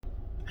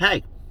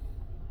Hey,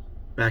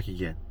 back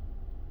again.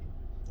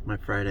 My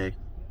Friday.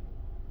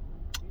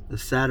 The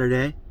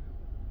Saturday,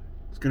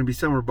 it's going to be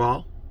summer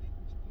ball.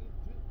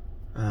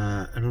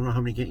 I don't know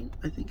how many games.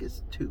 I think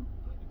it's 2.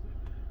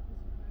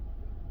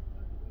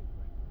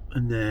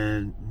 And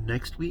then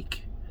next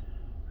week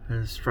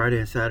is Friday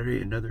and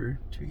Saturday,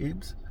 another 2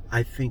 games.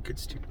 I think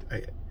it's 2.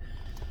 I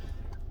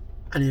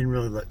didn't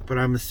really look, but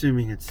I'm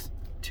assuming it's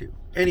 2.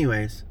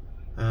 Anyways,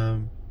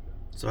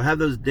 so I have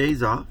those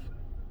days off.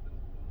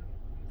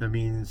 That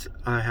means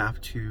I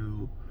have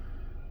to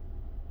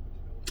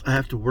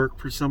work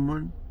for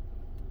someone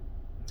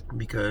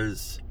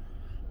because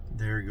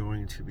they're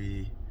going to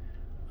be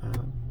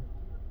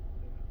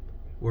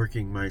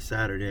working my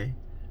Saturday,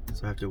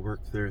 so I have to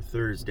work their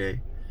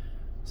Thursday.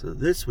 So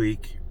this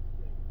week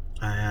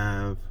I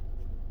have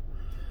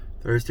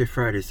Thursday,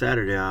 Friday,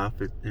 Saturday off.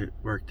 It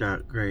worked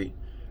out great.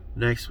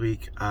 Next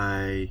week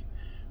I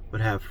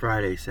would have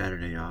Friday,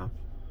 Saturday off,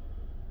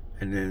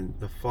 and then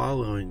the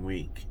following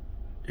week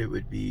it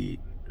would be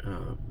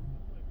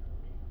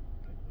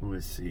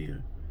let's see,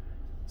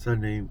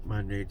 Sunday,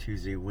 Monday,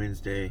 Tuesday,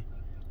 Wednesday.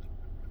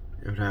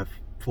 It would have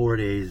 4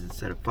 days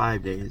instead of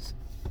 5 days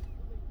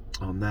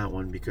on that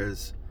one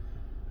because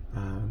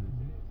I'll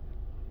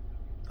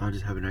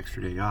just have an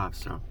extra day off.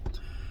 So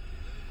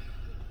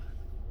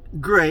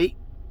great.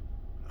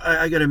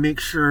 I got to make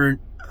sure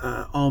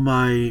all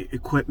my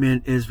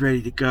equipment is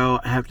ready to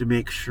go. I have to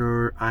make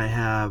sure I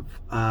have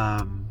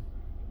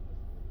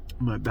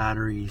my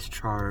batteries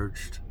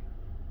charged,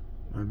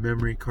 my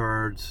memory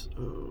cards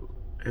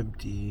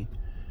empty,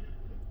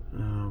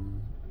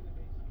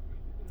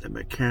 that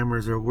my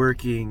cameras are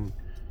working.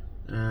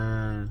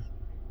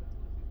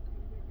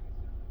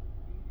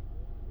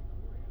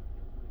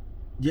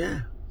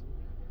 Yeah,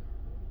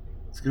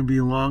 it's gonna be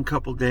a long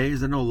couple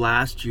days. I know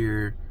last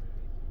year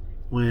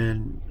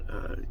when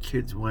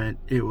kids went,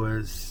 it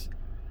was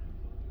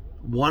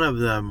one of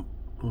them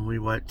when we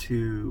went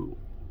to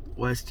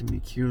Weston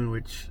McEwen,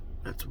 which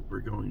that's where we're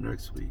going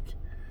next week.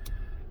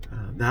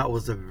 That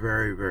was a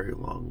very, very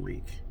long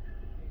week.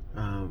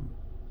 I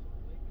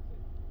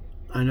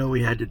know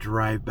we had to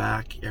drive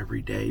back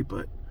every day,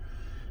 but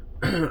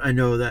I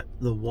know that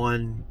the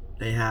one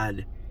they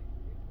had,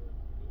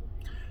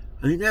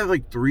 I think they have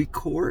like 3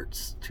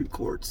 courts, 2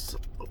 courts.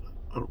 I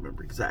don't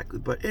remember exactly,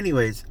 but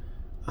anyways,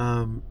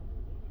 there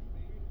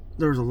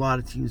was a lot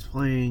of teams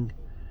playing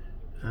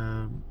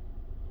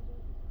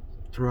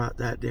throughout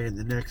that day and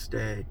the next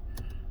day.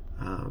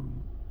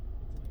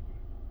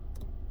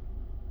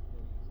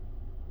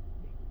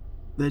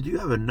 They do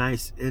have a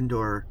nice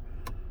indoor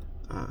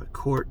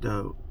court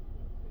though,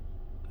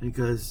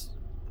 because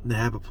they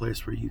have a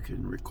place where you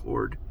can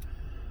record,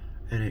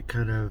 and it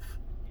kind of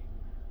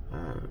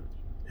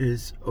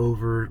is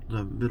over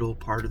the middle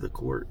part of the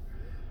court.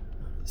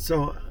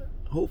 So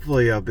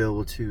hopefully I'll be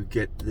able to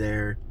get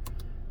there,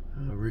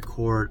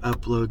 record,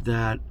 upload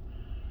that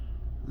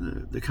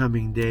the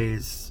coming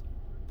days.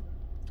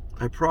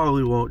 I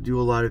probably won't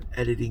do a lot of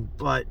editing,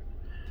 but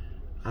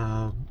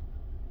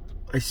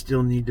I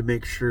still need to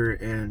make sure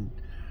and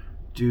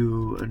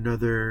do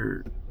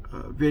another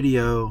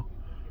video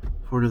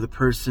for another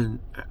person.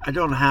 I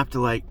don't have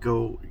to like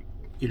go,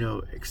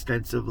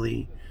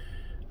 extensively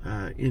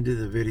into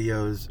the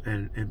videos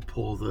and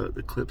pull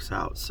the clips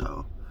out,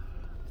 so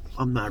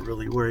I'm not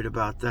really worried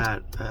about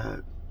that.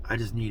 I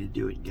just need to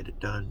do it and get it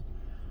done.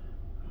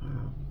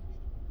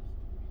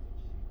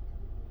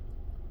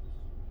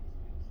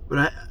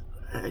 But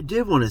I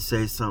did want to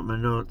say something. I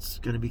know it's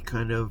going to be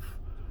kind of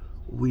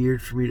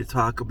weird for me to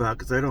talk about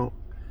because I don't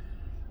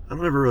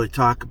ever really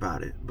talk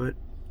about it, but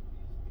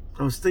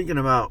I was thinking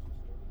about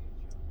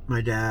my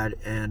dad,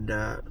 and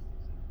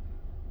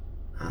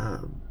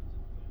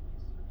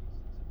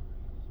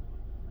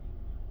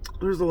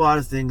there's a lot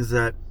of things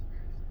that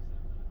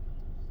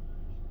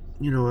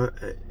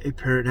a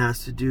parent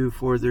has to do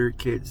for their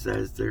kids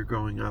as they're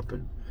growing up,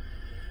 and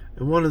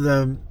one of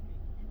them,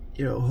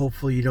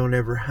 hopefully you don't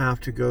ever have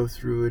to go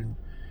through, and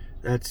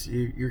that's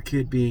your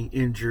kid being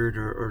injured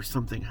or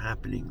something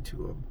happening to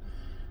them.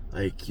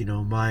 Like,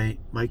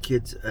 my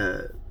kids,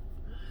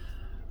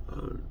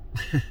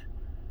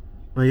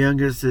 my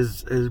youngest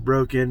is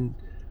broken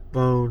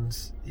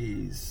bones.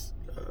 He's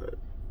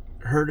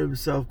hurt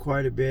himself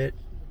quite a bit,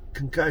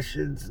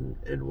 concussions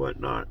and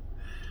whatnot.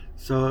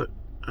 So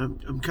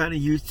I'm kind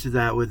of used to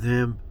that with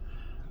him.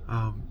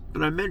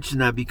 But I mention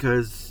that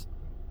because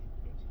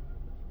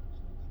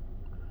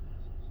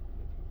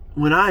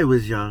when I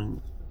was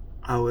young,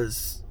 I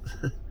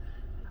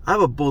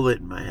have a bullet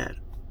in my head.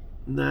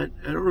 I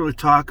don't really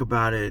talk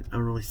about it. I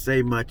don't really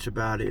say much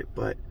about it.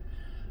 But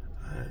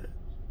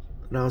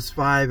when I was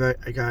 5, I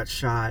got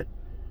shot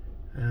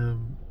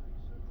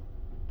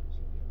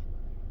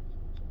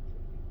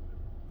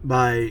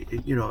by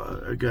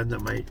a gun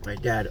that my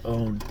dad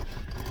owned.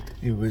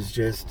 It was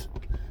just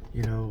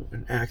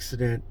an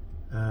accident.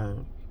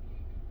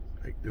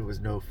 Like, there was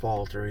no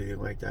fault or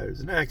anything like that. It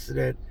was an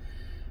accident.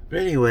 But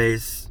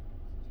anyways,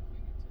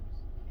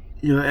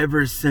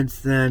 ever since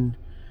then,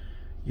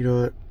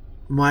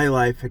 my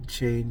life had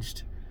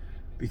changed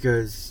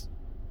because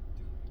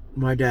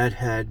my dad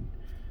had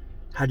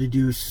to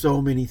do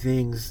so many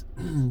things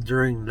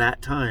during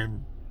that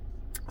time,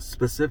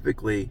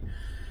 specifically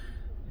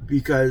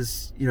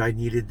because I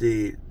needed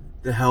the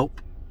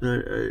help.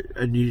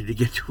 I needed to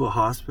get to a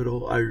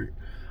hospital.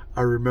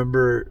 I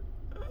remember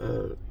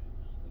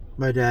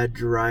my dad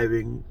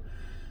driving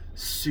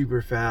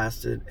super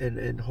fast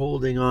and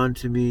holding on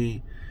to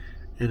me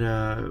in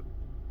a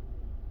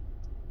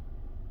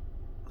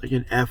like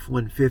an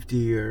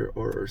F-150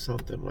 or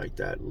something like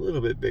that, a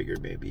little bit bigger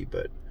maybe,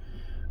 but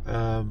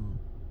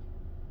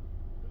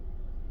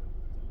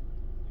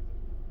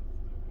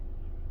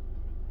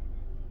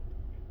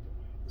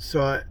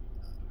so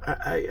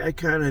I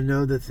kind of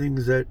know the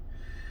things that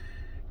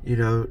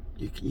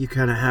you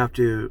kind of have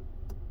to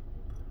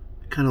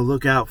kind of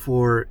look out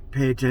for,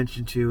 pay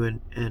attention to,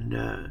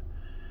 and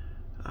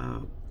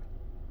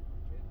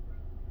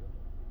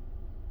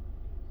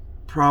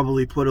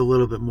probably put a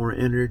little bit more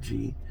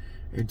energy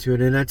into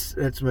it. And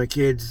that's my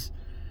kids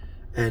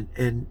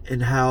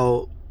and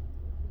how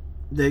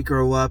they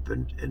grow up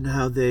and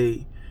how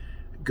they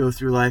go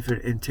through life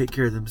and take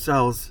care of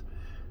themselves.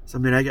 So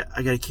I mean, I got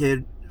a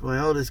kid. My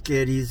oldest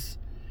kid, he's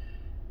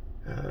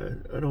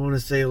I don't want to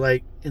say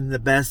like in the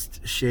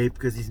best shape,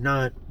 because he's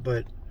not,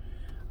 but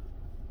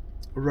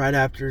right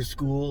after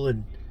school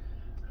and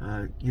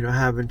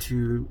having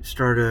to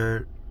start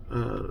an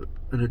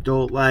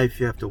adult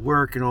life, you have to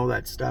work and all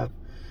that stuff.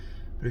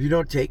 But if you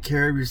don't take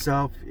care of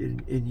yourself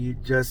and you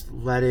just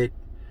let it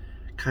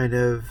kind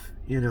of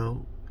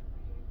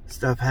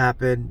stuff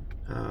happen,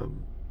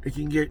 it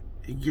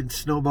can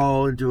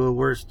snowball into a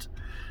worse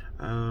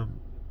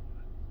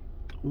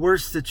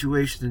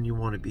situation than you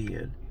want to be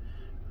in.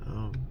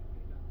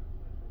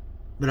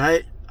 But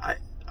I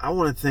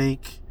want to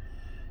thank,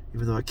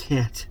 even though I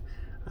can't,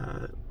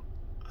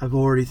 I've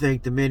already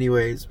thanked them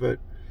anyways, but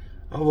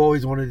I've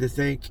always wanted to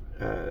thank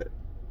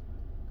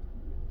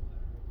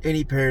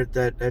any parent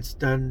that's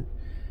done,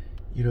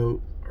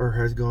 or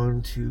has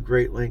gone to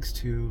great lengths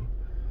to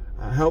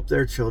help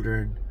their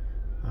children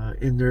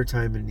in their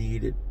time of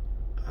need.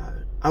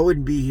 I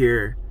wouldn't be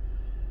here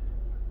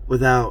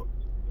without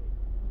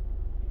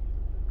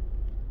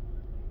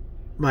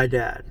my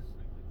dad.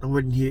 I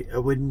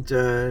wouldn't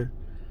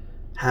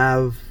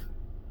have,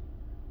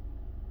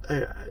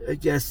 I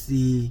guess,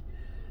 the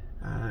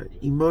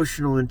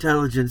emotional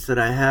intelligence that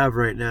I have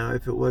right now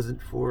if it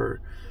wasn't for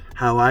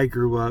how I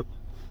grew up,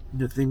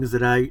 the things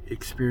that I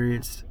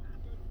experienced,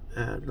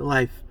 the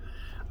life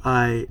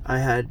I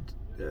had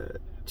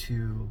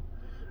to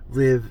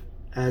live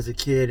as a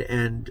kid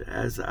and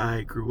as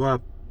I grew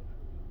up,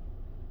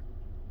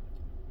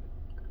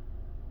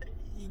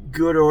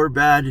 good or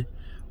bad,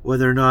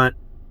 whether or not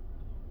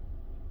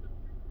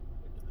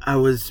I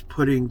was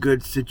put in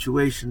good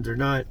situations or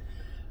not.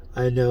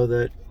 I know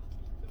that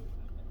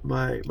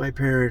my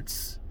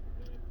parents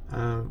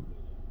I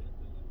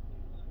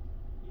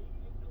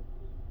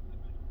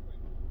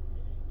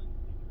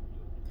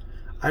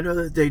know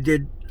that they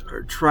did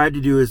or tried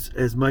to do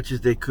as much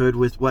as they could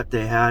with what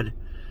they had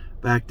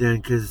back then,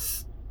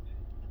 because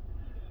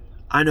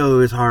I know it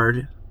was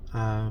hard.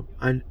 I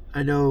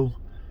know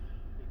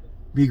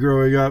me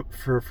growing up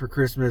for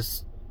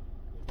Christmas,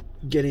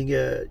 getting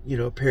a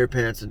pair of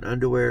pants and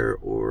underwear,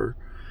 or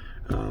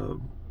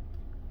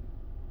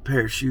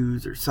pair of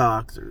shoes or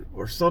socks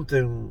or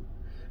something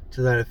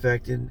to that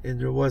effect, and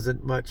there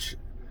wasn't much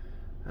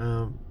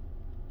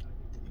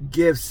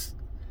gifts,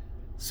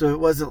 so it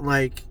wasn't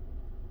like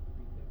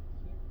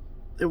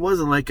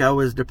I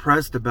was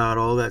depressed about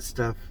all that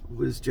stuff. It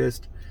was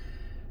just,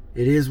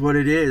 it is what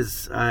it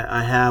is.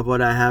 I have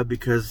what I have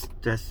because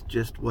that's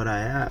just what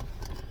I have,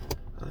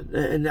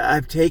 and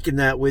I've taken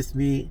that with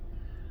me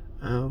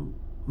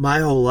my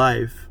whole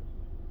life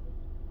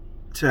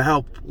to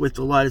help with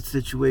a lot of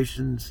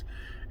situations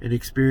and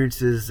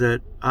experiences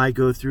that I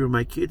go through and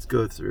my kids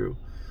go through.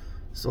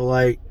 So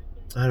like,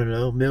 I don't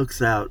know,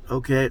 milk's out.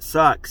 Okay, it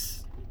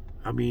sucks.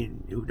 I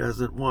mean, who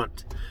doesn't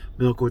want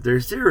milk with their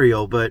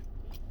cereal? But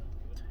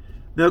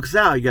milk's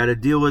out. You got to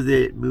deal with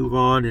it, move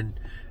on,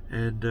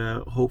 and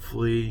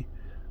hopefully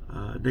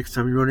next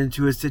time you run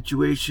into a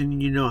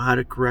situation, you know how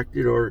to correct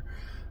it or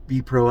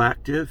be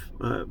proactive.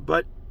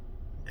 But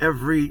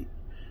every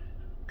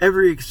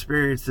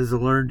experience is a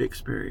learned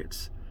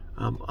experience,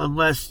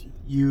 unless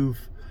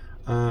you've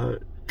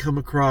come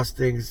across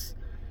things,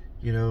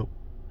 without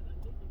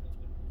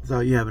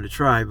you having to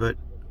try. But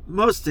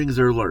most things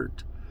are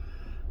learned.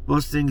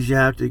 Most things you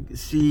have to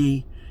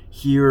see,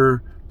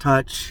 hear,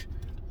 touch,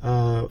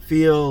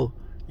 feel,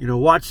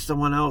 watch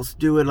someone else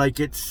do it. Like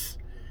it's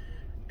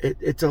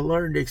a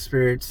learned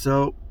experience.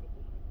 So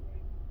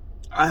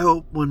I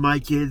hope when my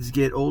kids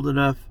get old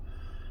enough,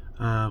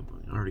 I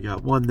already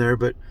got one there,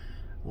 but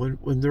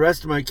when the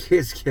rest of my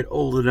kids get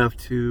old enough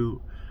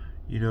to,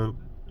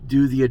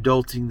 do the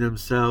adulting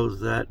themselves,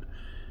 that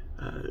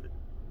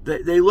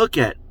they look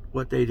at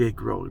what they did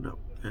growing up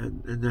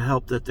and the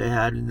help that they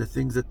had and the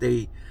things that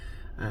they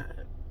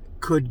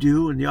could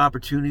do and the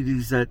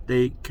opportunities that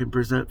they can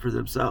present for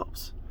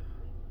themselves.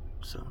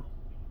 So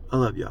I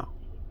love y'all.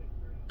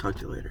 Talk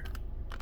to you later.